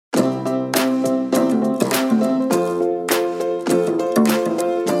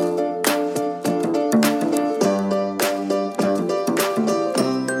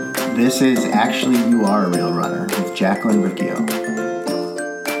This is Actually You Are a Real Runner with Jacqueline Riccio.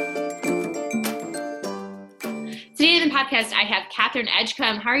 Today in the podcast, I have Catherine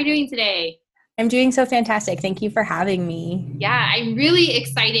Edgecombe. How are you doing today? I'm doing so fantastic. Thank you for having me. Yeah, I'm really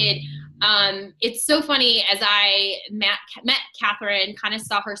excited. It's so funny, as I met Catherine, kind of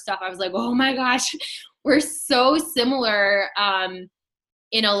saw her stuff, I was like, oh my gosh, we're so similar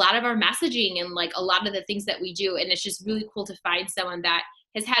in a lot of our messaging and like a lot of the things that we do. And it's just really cool to find someone that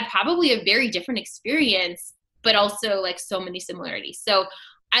has had probably a very different experience, but also like so many similarities. So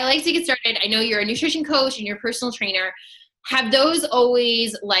I like to get started. I know you're a nutrition coach and you're a personal trainer. Have those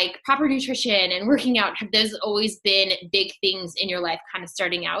always, like proper nutrition and working out, have those always been big things in your life kind of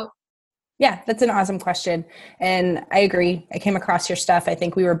starting out? Yeah, that's an awesome question. And I agree. I came across your stuff. I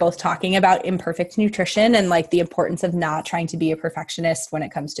think we were both talking about imperfect nutrition and like the importance of not trying to be a perfectionist when it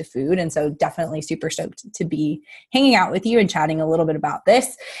comes to food. And so definitely super stoked to be hanging out with you and chatting a little bit about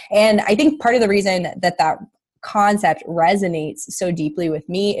this. And I think part of the reason that concept resonates so deeply with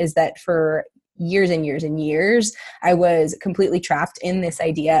me is that for years and years and years, I was completely trapped in this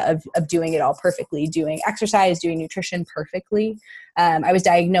idea of doing it all perfectly, doing exercise, doing nutrition perfectly. I was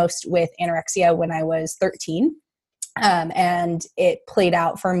diagnosed with anorexia when I was 13. And it played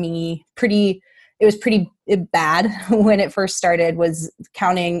out for me it was pretty bad when it first started, was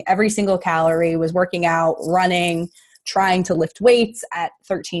counting every single calorie, was working out, running, trying to lift weights at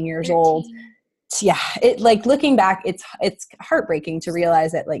 13 years old. Yeah, it like looking back, it's heartbreaking to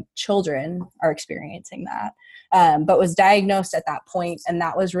realize that like children are experiencing that, but was diagnosed at that point, and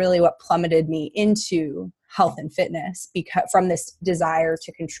that was really what plummeted me into health and fitness, because from this desire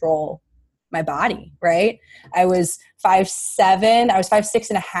to control my body. Right, I was 5'7", I was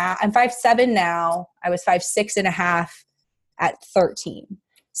 5'6.5". I'm 5'7" now. I was 5'6.5" at 13.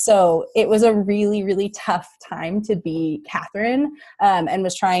 So it was a really, really tough time to be Catherine, and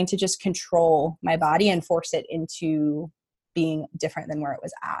was trying to just control my body and force it into being different than where it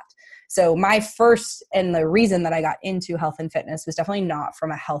was at. So my first, and the reason that I got into health and fitness was definitely not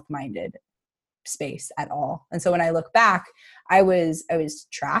from a health-minded space at all. And so when I look back, I was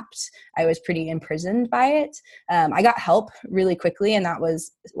trapped. I was pretty imprisoned by it. I got help really quickly, and that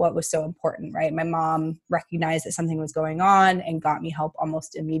was what was so important, right? My mom recognized that something was going on and got me help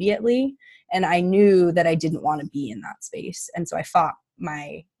almost immediately. And I knew that I didn't want to be in that space. And so I fought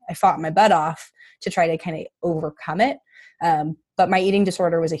my butt off to try to kind of overcome it. But my eating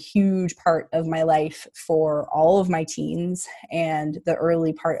disorder was a huge part of my life for all of my teens and the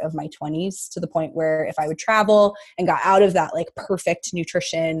early part of my 20s, to the point where if I would travel and got out of that like perfect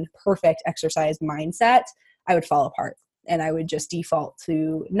nutrition, perfect exercise mindset, I would fall apart, and I would just default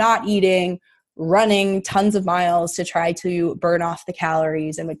to not eating, running tons of miles to try to burn off the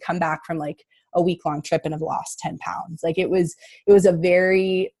calories, and would come back from like a week-long trip and have lost 10 pounds. Like it was a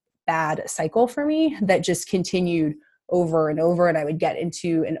very bad cycle for me that just continued over and over, and I would get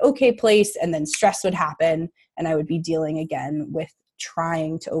into an okay place, and then stress would happen, and I would be dealing again with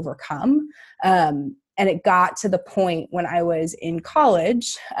trying to overcome. And it got to the point when I was in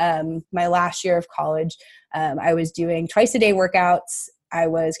college, my last year of college, I was doing twice a day workouts. I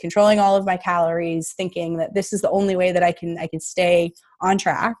was controlling all of my calories, thinking that this is the only way that I can stay on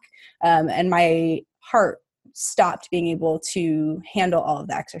track. And my heart stopped being able to handle all of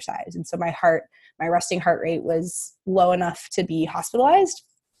the exercise. And so my resting heart rate was low enough to be hospitalized.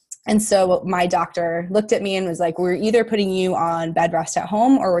 And so my doctor looked at me and was like, we're either putting you on bed rest at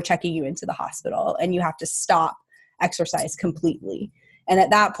home or we're checking you into the hospital, and you have to stop exercise completely. And at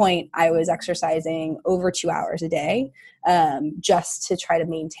that point, I was exercising over 2 hours a day, just to try to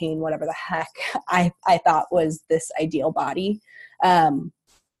maintain whatever the heck I thought was this ideal body.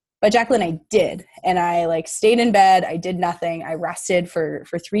 But Jacqueline, I did. And I like stayed in bed. I did nothing. I rested for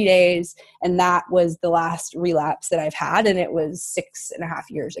 3 days. And that was the last relapse that I've had. And it was 6.5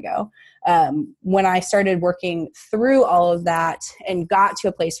 years ago. When I started working through all of that and got to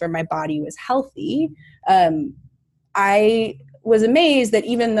a place where my body was healthy, I was amazed that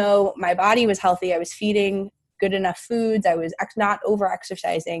even though my body was healthy, I was feeding good enough foods, I was not over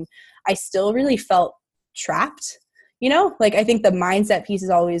exercising, I still really felt trapped. You know, like I think the mindset piece is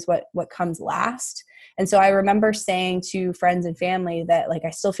always what comes last. And so I remember saying to friends and family that like,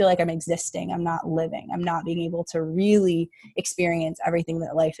 I still feel like I'm existing. I'm not living. I'm not being able to really experience everything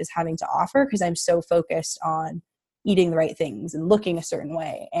that life is having to offer, because I'm so focused on eating the right things and looking a certain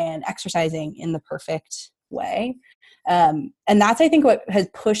way and exercising in the perfect way. And that's, I think, what has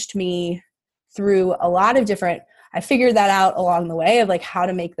pushed me through a lot of different, I figured that out along the way of like how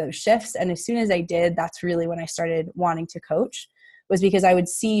to make those shifts. And as soon as I did, that's really when I started wanting to coach, was because I would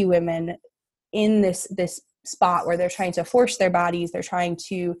see women in this spot where they're trying to force their bodies, they're trying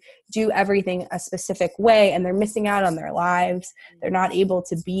to do everything a specific way, and they're missing out on their lives. They're not able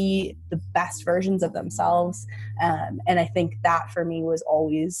to be the best versions of themselves. And I think that for me was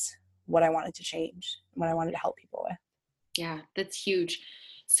always what I wanted to change, what I wanted to help people with. Yeah, that's huge.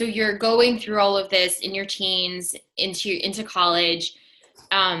 So you're going through all of this in your teens into college,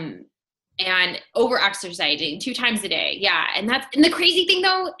 and over exercising 2 times a day. Yeah. And the crazy thing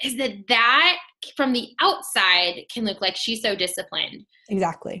though, is that from the outside can look like she's so disciplined.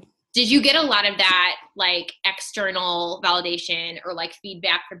 Exactly. Did you get a lot of that like external validation or like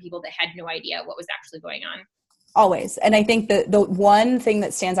feedback from people that had no idea what was actually going on? Always. And I think the one thing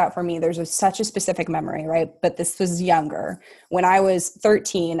that stands out for me, there's such a specific memory, right? But this was younger. When I was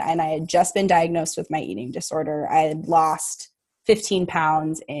 13 and I had just been diagnosed with my eating disorder, I had lost 15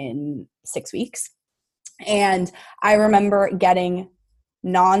 pounds in 6 weeks. And I remember getting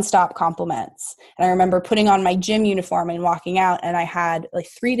nonstop compliments. And I remember putting on my gym uniform and walking out, and I had like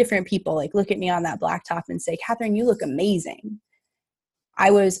 3 different people like look at me on that blacktop and say, "Catherine, you look amazing." I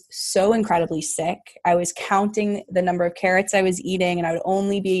was so incredibly sick. I was counting the number of carrots I was eating, and I would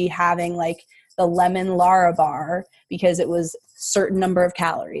only be having like the lemon Lara bar because it was a certain number of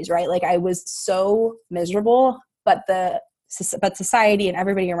calories, right? Like I was so miserable, but society and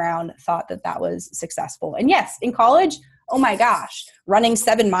everybody around thought that was successful. And yes, in college, oh my gosh, running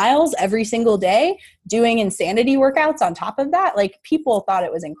 7 miles every single day, doing insanity workouts on top of that, like people thought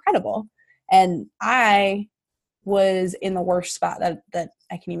it was incredible. And I was in the worst spot that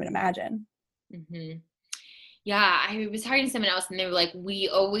I can even imagine. Mm-hmm. Yeah, I was talking to someone else and they were like, we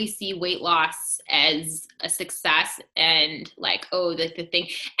always see weight loss as a success and like, oh, the thing.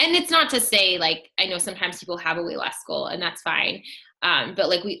 And it's not to say like, I know sometimes people have a weight loss goal and that's fine. But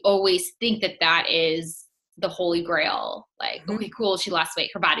like, we always think that is the holy grail. Like, okay, cool. She lost weight.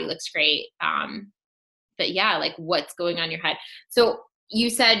 Her body looks great. But yeah, like what's going on in your head? So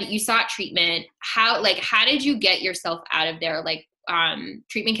you said you sought treatment. How did you get yourself out of there? Like,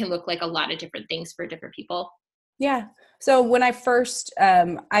 treatment can look like a lot of different things for different people. Yeah. So when I first,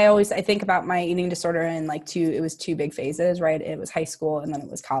 I think about my eating disorder in like it was 2 big phases, right? It was high school and then it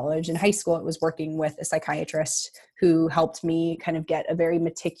was college. In high school, it was working with a psychiatrist who helped me kind of get a very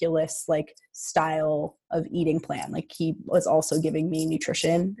meticulous like style of eating plan. Like he was also giving me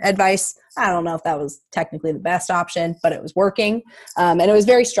nutrition advice. I don't know if that was technically the best option, but it was working. And it was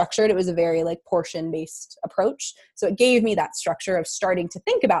very structured. It was a very like portion-based approach. So it gave me that structure of starting to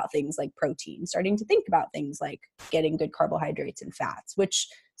think about things like protein, starting to think about things like getting good carbohydrates and fats, which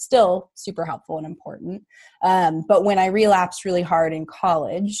still super helpful and important. But when I relapsed really hard in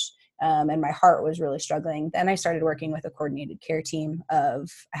college, and my heart was really struggling, then I started working with a coordinated care team I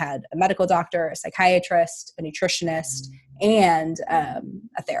had a medical doctor, a psychiatrist, a nutritionist, and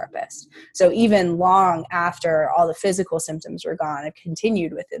a therapist. So even long after all the physical symptoms were gone, I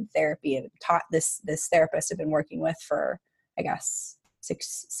continued with the therapy and taught this therapist I've been working with for, I guess,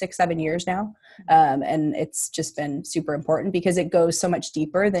 7 years now. And it's just been super important because it goes so much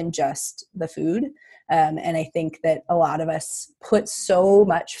deeper than just the food. And I think that a lot of us put so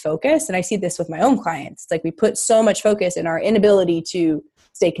much focus, and I see this with my own clients, it's like we put so much focus in our inability to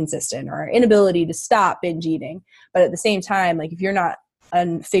stay consistent or our inability to stop binge eating. But at the same time, like if you're not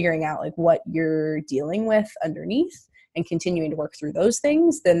figuring out like what you're dealing with underneath and continuing to work through those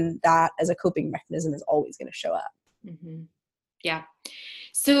things, then that as a coping mechanism is always going to show up. Mm-hmm. Yeah.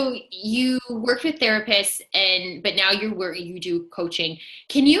 So you work with therapists but now you do coaching.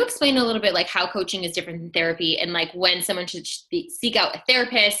 Can you explain a little bit like how coaching is different than therapy and like when someone should seek out a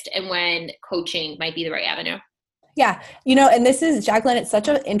therapist and when coaching might be the right avenue? Yeah. And this is, Jacqueline, it's such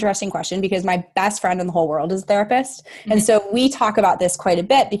an interesting question because my best friend in the whole world is a therapist. Mm-hmm. And so we talk about this quite a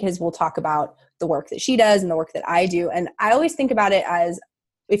bit because we'll talk about the work that she does and the work that I do. And I always think about it as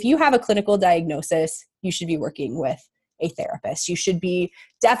if you have a clinical diagnosis, you should be working with a therapist. You should be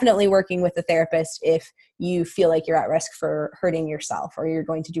definitely working with a therapist if you feel like you're at risk for hurting yourself or you're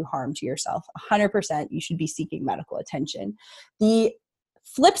going to do harm to yourself. 100% you should be seeking medical attention. The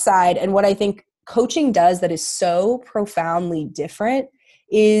flip side, and what I think coaching does that is so profoundly different,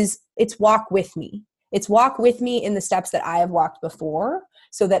 is it's walk with me. It's walk with me in the steps that I have walked before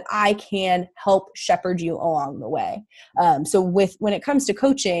so that I can help shepherd you along the way. So when it comes to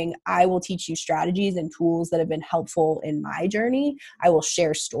coaching, I will teach you strategies and tools that have been helpful in my journey. I will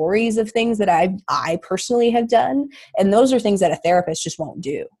share stories of things that I personally have done. And those are things that a therapist just won't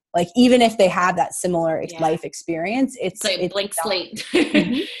do. Like, even if they have that similar life experience, it's like a blank slate.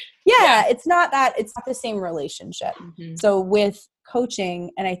 Mm-hmm. Yeah, it's not the same relationship. Mm-hmm. So with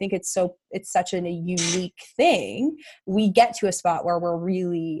coaching, and I think it's such a unique thing, we get to a spot where we're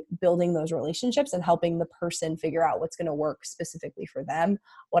really building those relationships and helping the person figure out what's going to work specifically for them.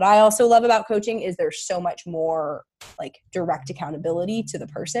 What I also love about coaching is there's so much more like direct accountability to the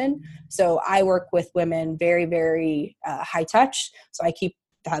person. So I work with women very, very high touch. So I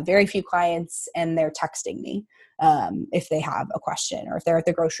have very few clients and they're texting me if they have a question, or if they're at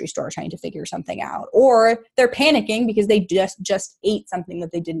the grocery store trying to figure something out, or they're panicking because they just ate something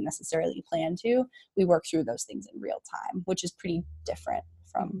that they didn't necessarily plan to. We work through those things in real time, which is pretty different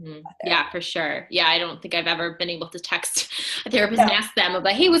from Yeah, for sure. Yeah, I don't think I've ever been able to text a therapist and ask them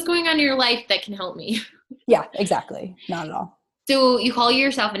about, hey, what's going on in your life that can help me? Yeah, exactly. Not at all. So you call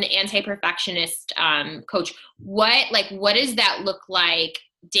yourself an anti-perfectionist coach. What does that look like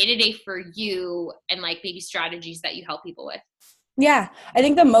day to day for you, and like maybe strategies that you help people with? Yeah, I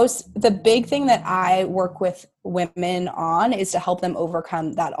think the big thing that I work with women on is to help them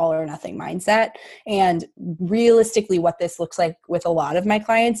overcome that all or nothing mindset. And realistically, what this looks like with a lot of my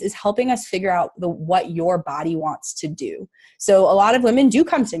clients is helping us figure out what your body wants to do. So a lot of women do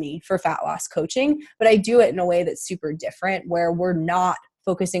come to me for fat loss coaching, but I do it in a way that's super different, where we're not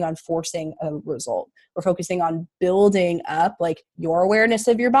focusing on forcing a result. We're focusing on building up like your awareness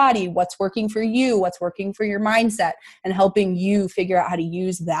of your body, what's working for you, what's working for your mindset, and helping you figure out how to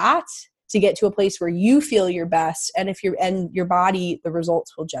use that to get to a place where you feel your best. And your body, the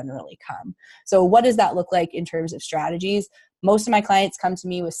results will generally come. So what does that look like in terms of strategies? Most of my clients come to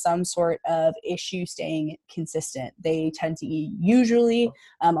me with some sort of issue staying consistent. They tend to eat usually.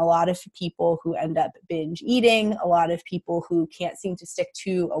 A lot of people who end up binge eating, a lot of people who can't seem to stick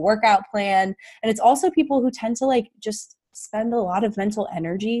to a workout plan. And it's also people who tend to like just spend a lot of mental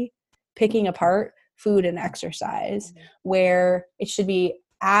energy picking apart food and exercise, where it should be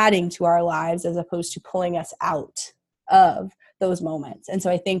adding to our lives as opposed to pulling us out of those moments. And so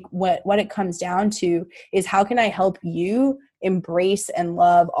I think what it comes down to is, how can I help you embrace and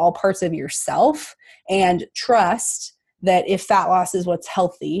love all parts of yourself and trust that if fat loss is what's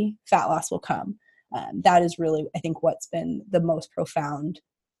healthy, fat loss will come. That is really, I think, what's been the most profound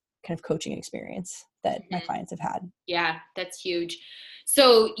kind of coaching experience that my clients have had. Yeah, that's huge.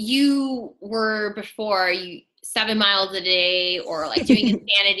 So you were before 7 miles a day, or like doing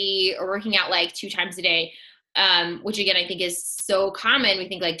insanity, or working out like 2 times a day, which again, I think is so common. We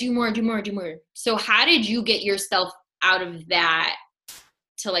think like, do more. So how did you get yourself out of that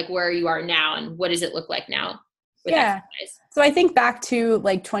to like where you are now, and what does it look like now with exercise? So I think back to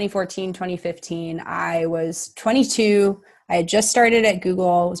like 2014, 2015, I was 22. I had just started at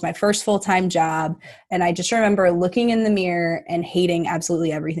Google. It was my first full-time job. And I just remember looking in the mirror and hating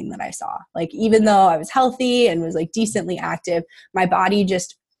absolutely everything that I saw. Like, even though I was healthy and was like decently active, my body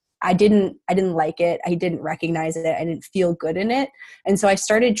just, I didn't like it. I didn't recognize it. I didn't feel good in it. And so I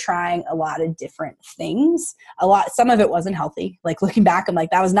started trying a lot of different things. Some of it wasn't healthy. Like, looking back, I'm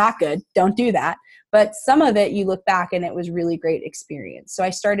like, that was not good. Don't do that. But some of it, you look back and it was really great experience. So I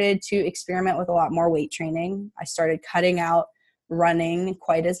started to experiment with a lot more weight training. I started cutting out running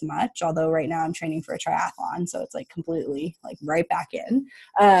quite as much, although right now I'm training for a triathlon. So it's like completely like right back in.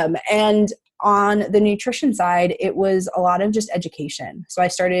 And on the nutrition side, it was a lot of just education. So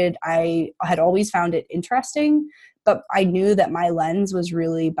I had always found it interesting, but I knew that my lens was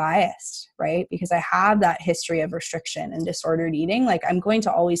really biased, right? Because I have that history of restriction and disordered eating. Like, I'm going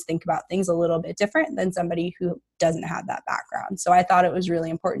to always think about things a little bit different than somebody who doesn't have that background. So I thought it was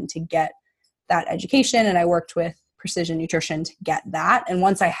really important to get that education, and I worked with Precision Nutrition to get that. And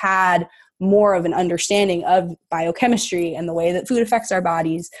once I had more of an understanding of biochemistry and the way that food affects our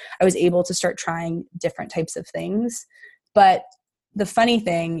bodies, I was able to start trying different types of things. But the funny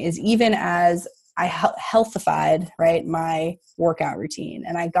thing is, even as I healthified, right, my workout routine,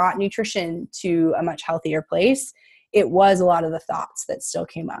 and I got nutrition to a much healthier place, it was a lot of the thoughts that still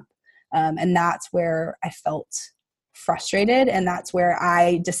came up. And that's where I felt frustrated. And that's where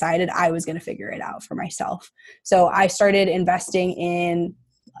I decided I was going to figure it out for myself. So I started investing in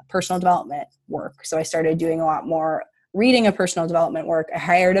personal development work. So I started doing a lot more reading of personal development work. I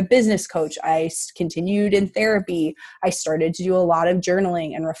hired a business coach. I continued in therapy. I started to do a lot of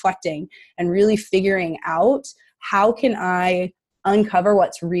journaling and reflecting and really figuring out, how can I uncover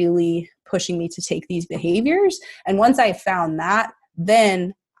what's really pushing me to take these behaviors. And once I found that,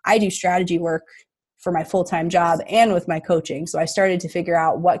 then I do strategy work for my full-time job and with my coaching. So I started to figure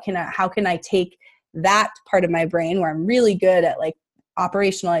out how can I take that part of my brain where I'm really good at like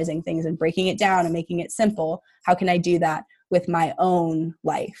operationalizing things and breaking it down and making it simple. How can I do that with my own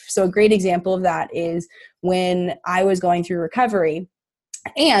life? So a great example of that is when I was going through recovery,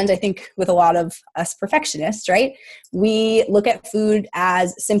 And I think with a lot of us perfectionists, right, we look at food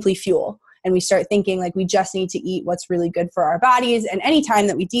as simply fuel. And we start thinking like we just need to eat what's really good for our bodies. And anytime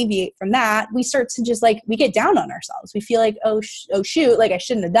that we deviate from that, we start to just like, we get down on ourselves. We feel like, oh shoot, like I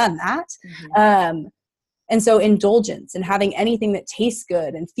shouldn't have done that. And so indulgence and having anything that tastes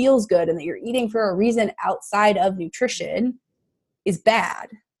good and feels good and that you're eating for a reason outside of nutrition is bad.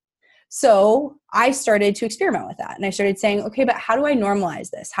 So I started to experiment with that. And I started saying, okay, but how do I normalize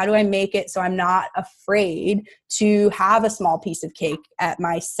this? How do I make it so I'm not afraid to have a small piece of cake at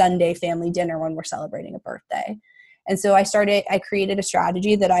my Sunday family dinner when we're celebrating a birthday? And so I created a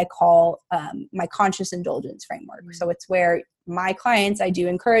strategy that I call my conscious indulgence framework. So it's where my clients, I do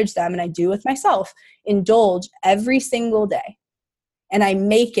encourage them, and I do with myself, indulge every single day. And I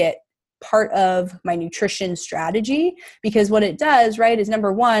make it part of my nutrition strategy, because what it does, right, is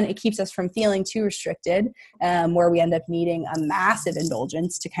number one, it keeps us from feeling too restricted, where we end up needing a massive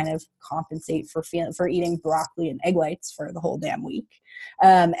indulgence to kind of compensate for eating broccoli and egg whites for the whole damn week.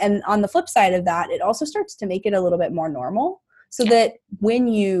 And on the flip side of that, it also starts to make it a little bit more normal, so that when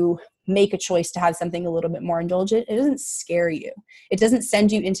you make a choice to have something a little bit more indulgent, it doesn't scare you. It doesn't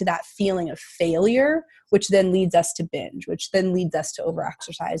send you into that feeling of failure, which then leads us to binge, which then leads us to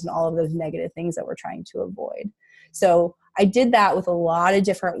overexercise and all of those negative things that we're trying to avoid. So I did that with a lot of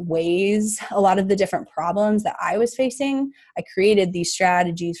different ways, a lot of the different problems that I was facing. I created these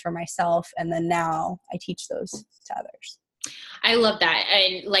strategies for myself, and then now I teach those to others. I love that.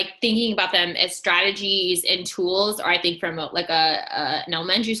 And like thinking about them as strategies and tools, or I think from an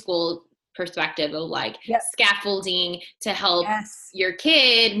elementary school perspective of like scaffolding to help your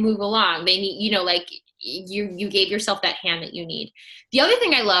kid move along. They need, like you gave yourself that hand that you need. The other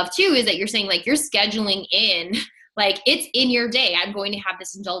thing I love too is that you're saying like you're scheduling in, like it's in your day. I'm going to have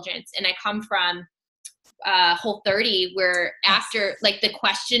this indulgence. And I come from Whole30, where after like the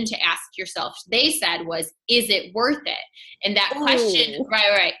question to ask yourself, they said was, is it worth it? And that question,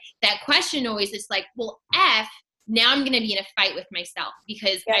 right. That question always is like, well, now I'm going to be in a fight with myself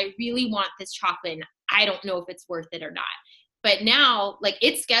because I really want this chocolate and I don't know if it's worth it or not. But now like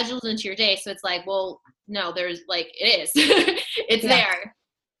it's scheduled into your day. So it's like, well, no, there's like, it is, it's there.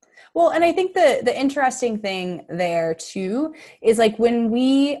 Well, and I think the interesting thing there too is like when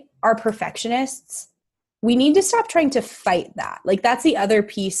we are perfectionists, we need to stop trying to fight that. Like that's the other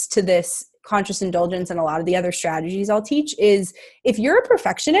piece to this conscious indulgence and a lot of the other strategies I'll teach is if you're a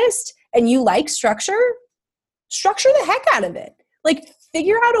perfectionist and you like structure the heck out of it. Like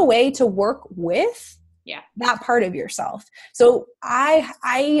figure out a way to work with that part of yourself. So I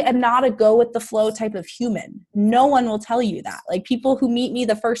am not a go with the flow type of human. No one will tell you that. Like people who meet me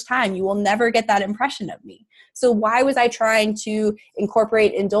the first time, you will never get that impression of me. So why was I trying to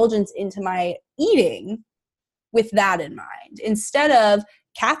incorporate indulgence into my eating with that in mind? Instead of,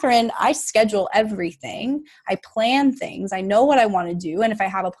 Catherine, I schedule everything. I plan things. I know what I want to do. And if I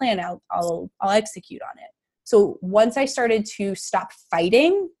have a plan, I'll execute on it. So once I started to stop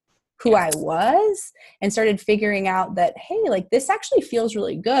fighting who I was and started figuring out that, hey, like this actually feels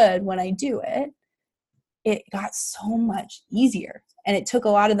really good when I do it, it got so much easier. And it took a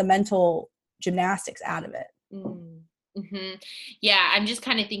lot of the mental gymnastics out of it. Mm-hmm. Yeah, I'm just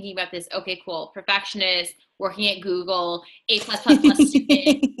kind of thinking about this. Okay, cool. Perfectionist, working at Google, A+++,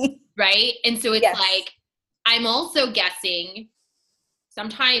 student, right? And so it's like, I'm also guessing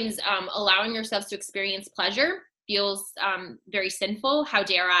sometimes allowing yourselves to experience pleasure feels very sinful. How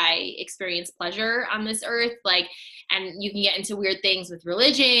dare I experience pleasure on this earth? Like, and you can get into weird things with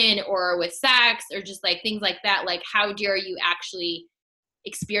religion or with sex or just like things like that. Like, how dare you actually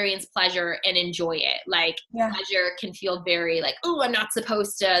experience pleasure and enjoy it? Like pleasure can feel very like, oh, I'm not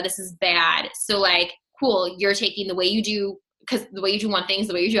supposed to, this is bad. So like, cool, you're taking the way you do, because the way you do one thing is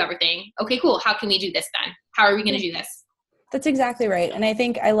the way you do everything. Okay, cool. How can we do this then? How are we going to do this? That's exactly right. And I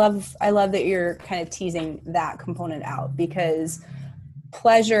think I love that you're kind of teasing that component out, because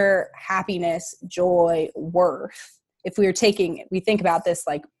pleasure, happiness, joy, worth, if we think about this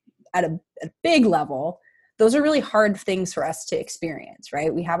like at a big level, those are really hard things for us to experience,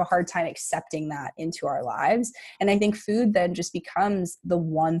 right? We have a hard time accepting that into our lives. And I think food then just becomes the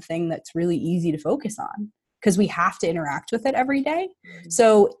one thing that's really easy to focus on because we have to interact with it every day.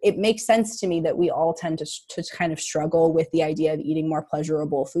 So it makes sense to me that we all tend to kind of struggle with the idea of eating more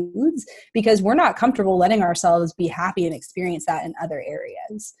pleasurable foods because we're not comfortable letting ourselves be happy and experience that in other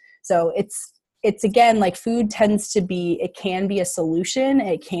areas. So it's again, like food it can be a solution.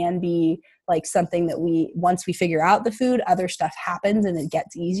 It can be like something that once we figure out the food, other stuff happens and it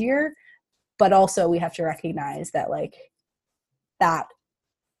gets easier. But also we have to recognize that like that,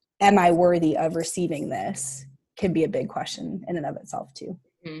 am I worthy of receiving this? can be a big question in and of itself too.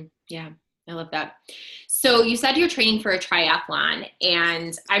 Mm-hmm. Yeah. I love that. So you said you're training for a triathlon,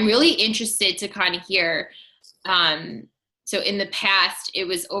 and I'm really interested to kind of hear, so in the past it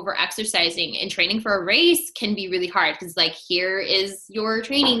was over exercising, and training for a race can be really hard because like, here is your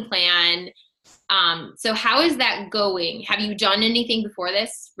training plan. So how is that going? Have you done anything before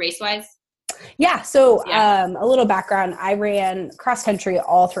this race wise? Yeah. So a little background, I ran cross country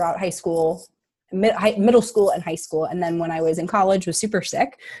all throughout high school, middle school and high school. And then when I was in college, was super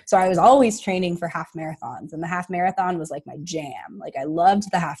sick. So I was always training for half marathons, and the half marathon was like my jam. Like I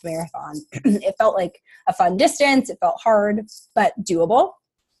loved the half marathon. It felt like a fun distance. It felt hard, but doable.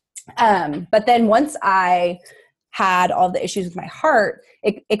 But then once I had all the issues with my heart,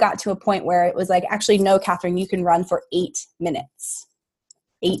 it got to a point where it was like, actually, no, Catherine, you can run for 8 minutes.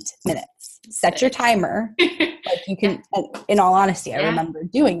 8 minutes. Set your timer. Like you can, in all honesty, I remember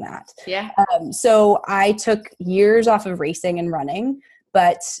doing that. Yeah. So I took years off of racing and running,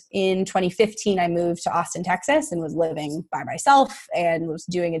 but in 2015, I moved to Austin, Texas, and was living by myself and was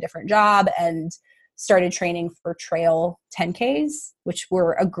doing a different job and started training for trail 10Ks, which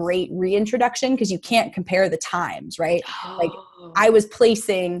were a great reintroduction because you can't compare the times, right? Like I was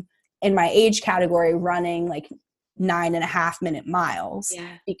placing in my age category running like 9.5 minute miles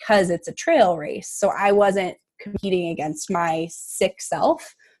because it's a trail race. So I wasn't competing against my sick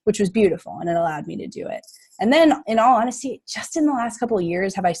self, which was beautiful, and it allowed me to do it. And then in all honesty, just in the last couple of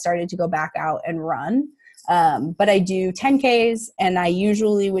years have I started to go back out and run. But I do 10Ks, and I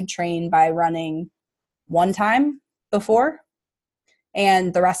usually would train by running one time before,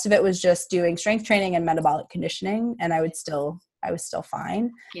 and the rest of it was just doing strength training and metabolic conditioning, and I was still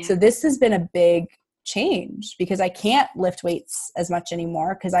fine. So this has been a big change because I can't lift weights as much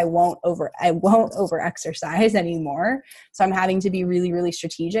anymore because I won't over exercise anymore. So I'm having to be really, really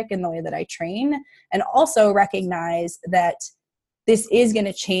strategic in the way that I train, and also recognize that this is going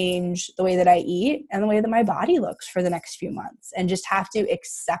to change the way that I eat and the way that my body looks for the next few months, and just have to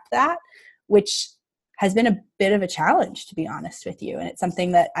accept that, which has been a bit of a challenge, to be honest with you. And it's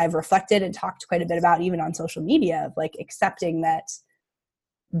something that I've reflected and talked quite a bit about even on social media, of like accepting that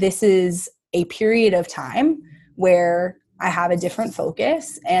this is a period of time where I have a different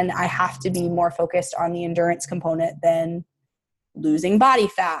focus, and I have to be more focused on the endurance component than losing body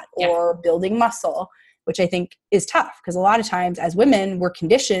fat or building muscle, which I think is tough because a lot of times as women, we're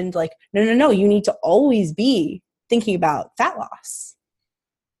conditioned like, no, you need to always be thinking about fat loss,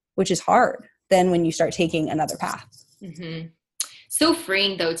 which is hard then when you start taking another path. Mm-hmm. So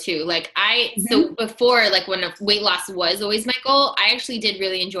freeing though too. Like so before, like when weight loss was always my goal, I actually did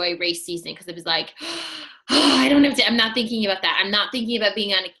really enjoy race season because it was like, I'm not thinking about that. I'm not thinking about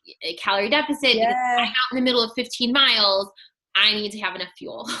being on a calorie deficit because I'm out in the middle of 15 miles. I need to have enough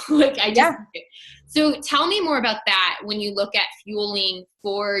fuel. Like I just, So tell me more about that. When you look at fueling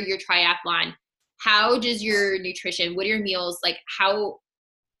for your triathlon, how does your nutrition, what are your meals? Like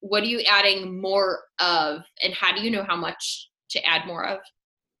what are you adding more of, and how do you know how much to add more of?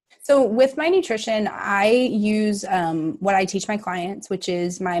 So with my nutrition, I use what I teach my clients, which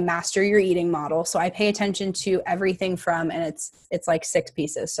is my Master Your Eating model. So I pay attention to everything from, and it's like 6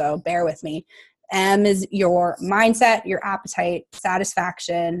 pieces, so bear with me. M is your mindset, your appetite,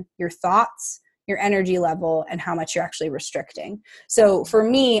 satisfaction, your thoughts, your energy level, and how much you're actually restricting. So for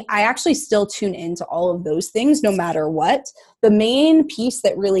me, I actually still tune into all of those things no matter what. The main piece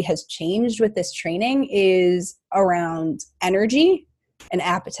that really has changed with this training is around energy and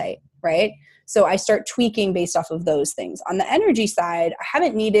appetite, right? So I start tweaking based off of those things. On the energy side, I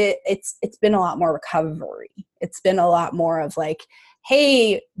haven't needed, it's been a lot more recovery. It's been a lot more of like,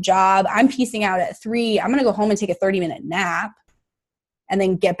 hey, job, I'm piecing out at 3. I'm going to go home and take a 30-minute nap and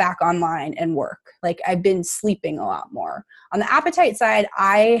then get back online and work. Like I've been sleeping a lot more. On the appetite side,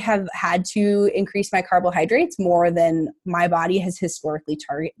 I have had to increase my carbohydrates more than my body has historically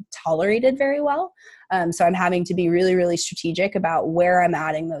tolerated very well. So I'm having to be really, really strategic about where I'm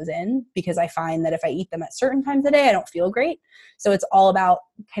adding those in, because I find that if I eat them at certain times of the day, I don't feel great. So it's all about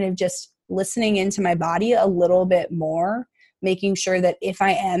kind of just listening into my body a little bit more, making sure that if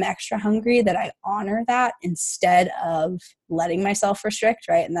I am extra hungry, that I honor that instead of letting myself restrict,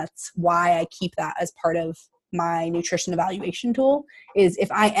 right? And that's why I keep that as part of my nutrition evaluation tool, is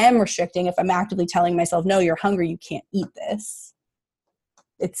if I am restricting, if I'm actively telling myself, no, you're hungry, you can't eat this,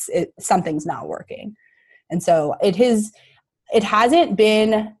 something's not working. And so it hasn't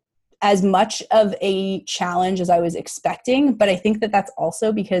been as much of a challenge as I was expecting, but I think that that's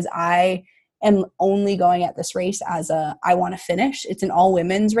also because I am only going at this race as I want to finish. It's an all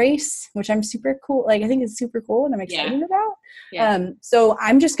women's race, which I'm super cool. Like, I think it's super cool and I'm excited about. Yeah. So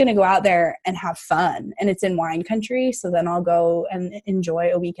I'm just going to go out there and have fun, and it's in wine country. So then I'll go and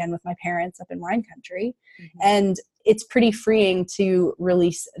enjoy a weekend with my parents up in wine country. Mm-hmm. And it's pretty freeing to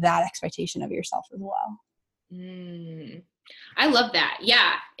release that expectation of yourself as well. I love that.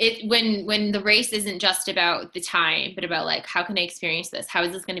 Yeah. When the race isn't just about the time, but about like, how can I experience this? How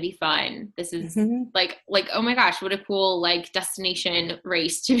is this going to be fun? This is like, oh my gosh, what a cool like destination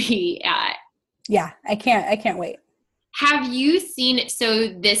race to be at. Yeah. I can't wait. Have you seen, so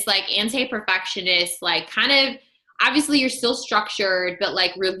this like anti-perfectionist, like kind of, obviously you're still structured, but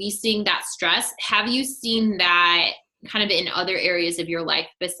like releasing that stress. Have you seen that kind of in other areas of your life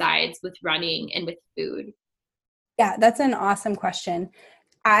besides with running and with food? Yeah, that's an awesome question.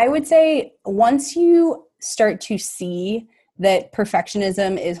 I would say once you start to see that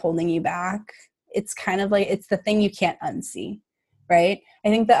perfectionism is holding you back, it's kind of like, it's the thing you can't unsee, right? I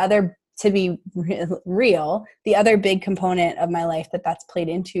think the other, to be real, the other big component of my life that's played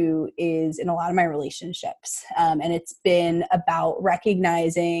into is in a lot of my relationships. And it's been about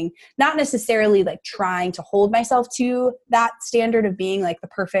recognizing, not necessarily like trying to hold myself to that standard of being like the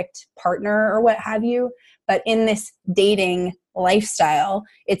perfect partner or what have you, but in this dating lifestyle,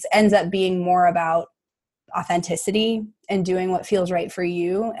 it ends up being more about authenticity and doing what feels right for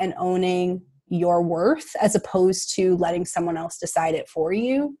you and owning your worth as opposed to letting someone else decide it for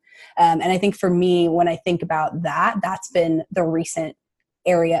you. And I think for me, when I think about that, that's been the recent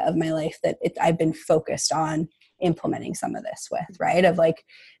area of my life that I've been focused on implementing some of this with, right? Of like,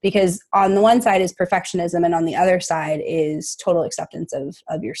 because on the one side is perfectionism and on the other side is total acceptance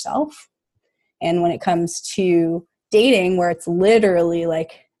of yourself. And when it comes to dating, where it's literally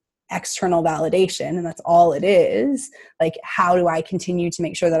like external validation, and that's all it is, like, how do I continue to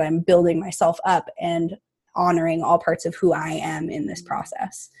make sure that I'm building myself up and honoring all parts of who I am in this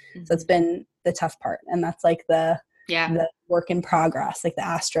process? Mm-hmm. So it's been the tough part. And that's like the work in progress, like the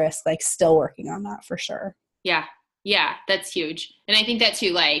asterisk, like still working on that for sure. Yeah. Yeah. That's huge. And I think that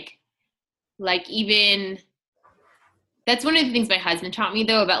too, like even, that's one of the things my husband taught me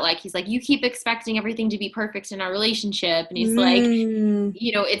though, about like, he's like, you keep expecting everything to be perfect in our relationship. And he's like,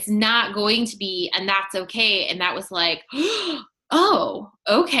 you know, it's not going to be, and that's okay. And that was like, oh,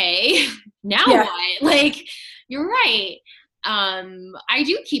 okay. Now what? Like, you're right. I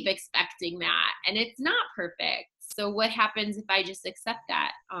do keep expecting that, and it's not perfect. So what happens if I just accept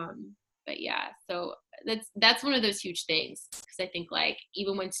that? But yeah, so that's one of those huge things, because I think like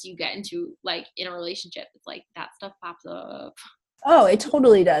even once you get into like in a relationship, it's like that stuff pops up. Oh, it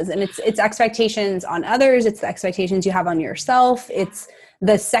totally does. And it's expectations on others. It's the expectations you have on yourself. It's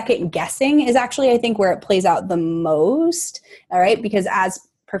the second guessing is actually, I think, where it plays out the most. All right. Because as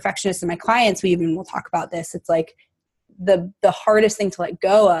perfectionists and my clients, we'll talk about this. It's like the hardest thing to let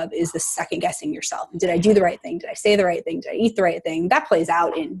go of is the second guessing yourself. Did I do the right thing? Did I say the right thing? Did I eat the right thing? That plays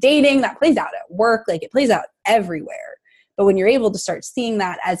out in dating. That plays out at work. Like, it plays out everywhere. But when you're able to start seeing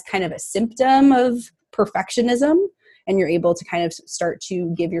that as kind of a symptom of perfectionism, and you're able to kind of start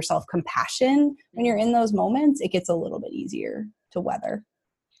to give yourself compassion when you're in those moments, it gets a little bit easier to weather.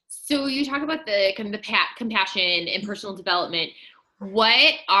 So you talk about the kind of the compassion and personal development.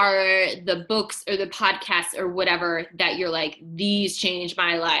 What are the books or the podcasts or whatever that you're like, these changed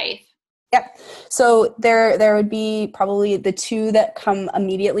my life? Yep. So there would be probably the two that come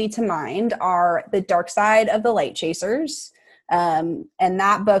immediately to mind are The Dark Side of the Light Chasers. And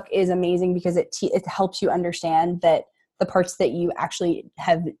that book is amazing because it helps you understand that the parts that you actually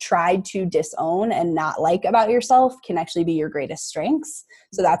have tried to disown and not like about yourself can actually be your greatest strengths.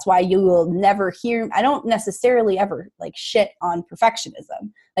 So that's why you will never hear, I don't necessarily ever like shit on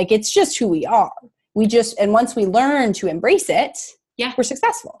perfectionism. Like, it's just who we are. And once we learn to embrace it, we're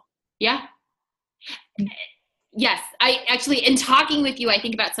successful. Yeah. Yes. I actually, in talking with you, I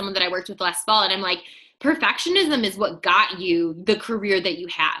think about someone that I worked with last fall, and I'm like, perfectionism is what got you the career that you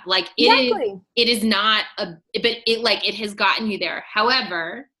have. Like, it is not but it has gotten you there.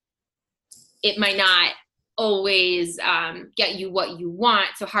 However, it might not always get you what you want.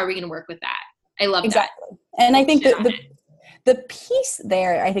 So how are we going to work with that? I love that. And I think that the piece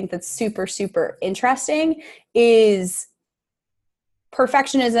there, I think that's super, super interesting is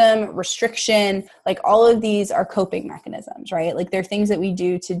perfectionism, restriction, like all of these are coping mechanisms, right? Like, they're things that we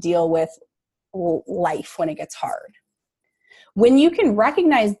do to deal with life when it gets hard. When you can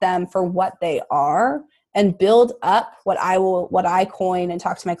recognize them for what they are and build up what I coin and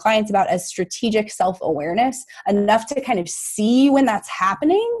talk to my clients about as strategic self-awareness, enough to kind of see when that's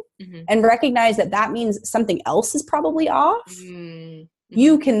happening and recognize that means something else is probably off.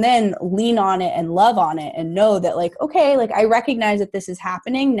 you can then lean on it and love on it and know that like, okay, like I recognize that this is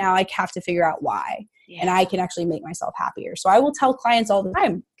happening. Now I have to figure out why. And I can actually make myself happier. So I will tell clients all the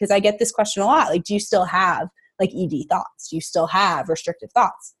time, because I get this question a lot. Like, do you still have like ED thoughts? Do you still have restrictive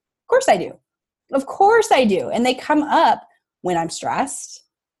thoughts? Of course I do. Of course I do. And they come up when I'm stressed,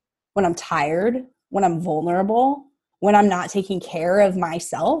 when I'm tired, when I'm vulnerable, when I'm not taking care of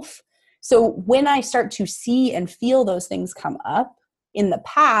myself. So when I start to see and feel those things come up, in the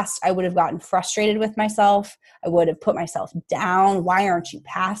past, I would have gotten frustrated with myself. I would have put myself down. Why aren't you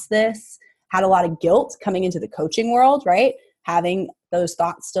past this? Had a lot of guilt coming into the coaching world, right? Having those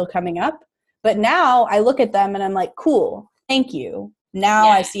thoughts still coming up. But now I look at them and I'm like, cool, thank you. Now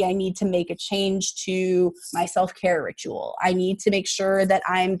I see I need to make a change to my self-care ritual. I need to make sure that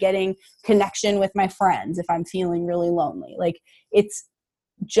I'm getting connection with my friends if I'm feeling really lonely. Like, it's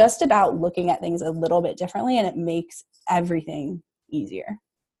just about looking at things a little bit differently, and it makes everything easier.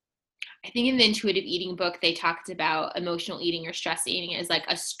 I think in the intuitive eating book, they talked about emotional eating or stress eating as like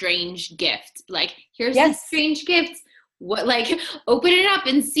a strange gift. Like, here's this strange gift. What, like, open it up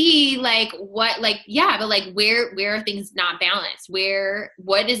and see like what, like, yeah, but like where are things not balanced?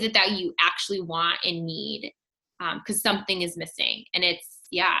 What is it that you actually want and need? Because something is missing, and it's,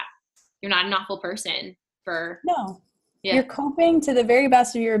 you're not an awful person for. No. Yeah. You're coping to the very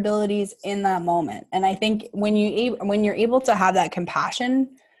best of your abilities in that moment. And I think when you're able to have that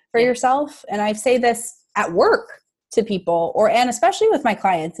compassion for yourself, and I say this at work to people, and especially with my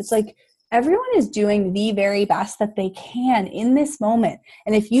clients, it's like everyone is doing the very best that they can in this moment.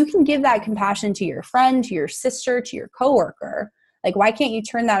 And if you can give that compassion to your friend, to your sister, to your coworker, like, why can't you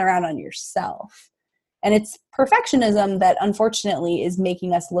turn that around on yourself? And it's perfectionism that unfortunately is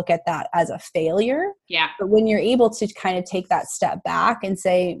making us look at that as a failure. Yeah. But when you're able to kind of take that step back and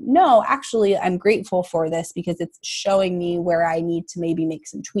say, no, actually, I'm grateful for this because it's showing me where I need to maybe make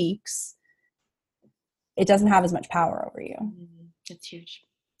some tweaks, it doesn't have as much power over you. That's huge.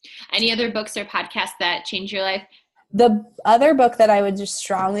 Any other books or podcasts that changed your life? The other book that I would just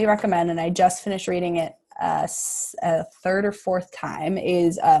strongly recommend, and I just finished reading it a third or fourth time,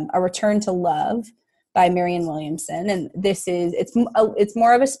 is A Return to Love by Marianne Williamson. And it's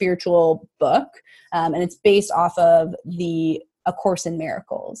more of a spiritual book, and it's based off of A Course in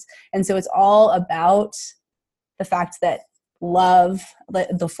Miracles. And so it's all about the fact that love,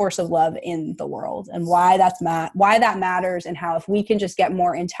 the force of love in the world, and why that matters, and how if we can just get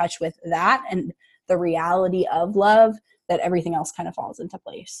more in touch with that and the reality of love, that everything else kind of falls into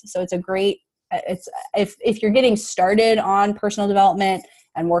place. So it's a great, if you're getting started on personal development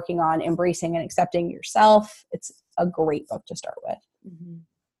and working on embracing and accepting yourself, it's a great book to start with. Mm-hmm.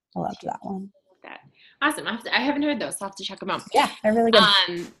 I loved that one. Awesome. I haven't heard those, so I'll have to check them out. Yeah, they're really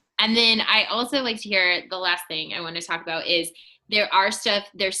good. And then I also like to hear, the last thing I want to talk about is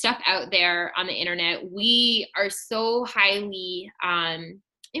there's stuff out there on the internet. We are so highly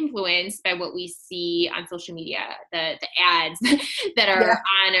influenced by what we see on social media, the ads that are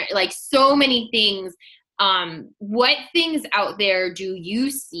on, like, so many things. What things out there do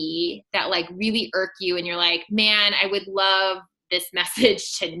you see that like really irk you, and you're like, man, I would love this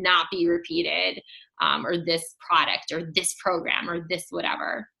message to not be repeated, or this product or this program or this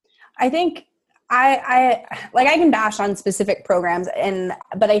whatever? I think I can bash on specific programs,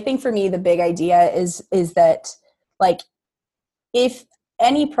 but I think for me the big idea is that, like, if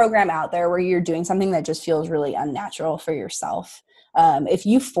any program out there where you're doing something that just feels really unnatural for yourself, if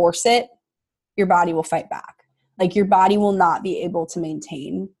you force it, your body will fight back. Like, your body will not be able to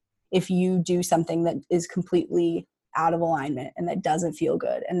maintain if you do something that is completely out of alignment and that doesn't feel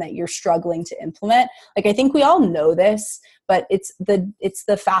good and that you're struggling to implement. Like, I think we all know this, but it's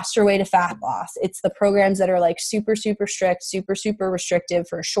the faster way to fat loss. It's the programs that are like super, super strict, super, super restrictive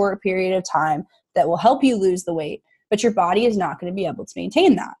for a short period of time that will help you lose the weight, but your body is not going to be able to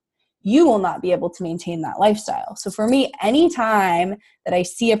maintain that. You will not be able to maintain that lifestyle. So for me, anytime that I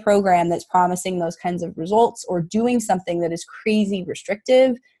see a program that's promising those kinds of results or doing something that is crazy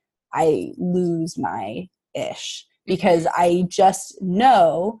restrictive, I lose my ish. Because I just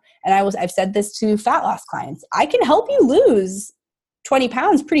know, and I've said this to fat loss clients, I can help you lose 20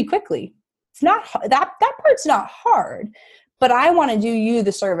 pounds pretty quickly. It's not, that part's not hard, but I want to do you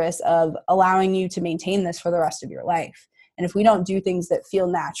the service of allowing you to maintain this for the rest of your life. And if we don't do things that feel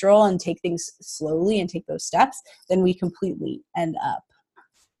natural and take things slowly and take those steps, then we completely end up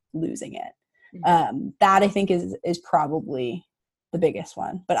losing it. That I think is probably the biggest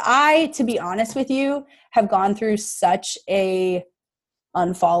one. But I, to be honest with you, have gone through such a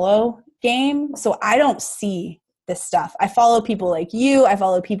unfollow game. So I don't see this stuff. I follow people like you. I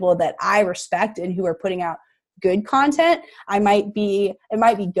follow people that I respect and who are putting out good content, it might be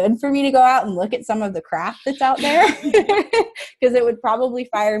good for me to go out and look at some of the crap that's out there because it would probably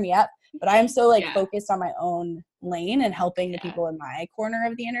fire me up. But I'm so like focused on my own lane and helping the people in my corner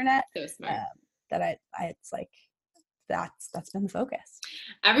of the internet that it's like, that's been the focus.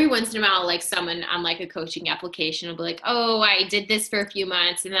 Every once in a while, like someone on like a coaching application will be like, oh, I did this for a few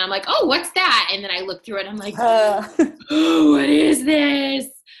months. And then I'm like, oh, what's that? And then I look through it. I'm like, oh, what is this?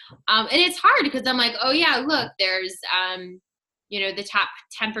 And it's hard because I'm like, oh yeah, look, there's, the top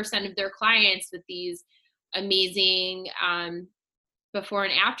 10% of their clients with these amazing, before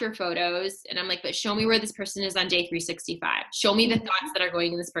and after photos. And I'm like, but show me where this person is on day 365. Show me the thoughts that are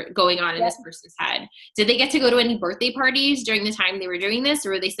going on in this person's head. Did they get to go to any birthday parties during the time they were doing this, or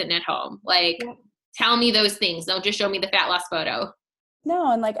were they sitting at home? Like, tell me those things. Don't just show me the fat loss photo.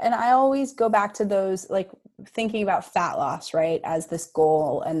 No. And I always go back to those, like thinking about fat loss, right, as this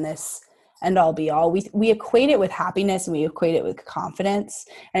goal and this end all be all. We equate it with happiness and we equate it with confidence.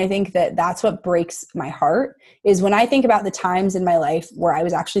 And I think that that's what breaks my heart is when I think about the times in my life where I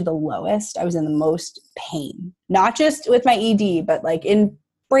was actually the lowest, I was in the most pain, not just with my ED, but like in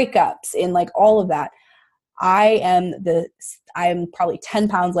breakups, in like all of that. I am probably 10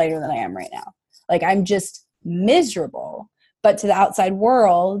 pounds lighter than I am right now. Like I'm just miserable, but to the outside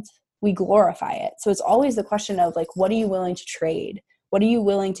world, we glorify it. So it's always the question of like, what are you willing to trade? What are you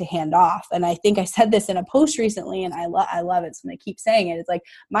willing to hand off? And I think I said this in a post recently, and I love it. So I'm going to keep saying it. It's like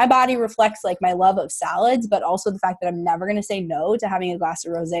my body reflects like my love of salads, but also the fact that I'm never going to say no to having a glass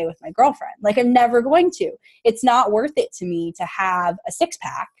of rosé with my girlfriend. Like I'm never going to. It's not worth it to me to have a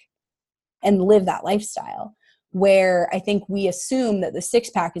 6-pack and live that lifestyle where I think we assume that the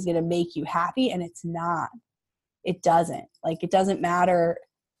 6-pack is going to make you happy, and it's not. It doesn't. Like it doesn't matter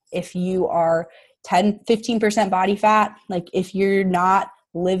if you are 15% body fat, like if you're not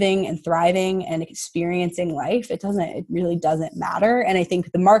living and thriving and experiencing life, it really doesn't matter. And I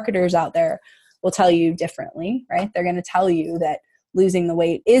think the marketers out there will tell you differently, right? They're going to tell you that losing the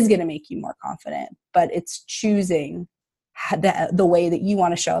weight is going to make you more confident, but it's choosing the way that you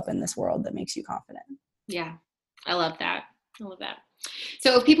want to show up in this world that makes you confident. Yeah. I love that.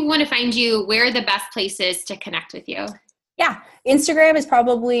 So if people want to find you, where are the best places to connect with you? Yeah, Instagram is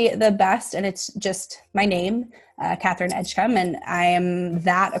probably the best, and it's just my name, Catherine Edgecombe, and I am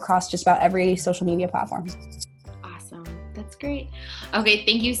that across just about every social media platform. Awesome. That's great. Okay,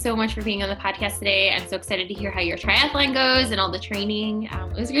 thank you so much for being on the podcast today. I'm so excited to hear how your triathlon goes and all the training.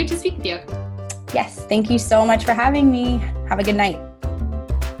 It was great to speak with you. Yes, thank you so much for having me. Have a good night.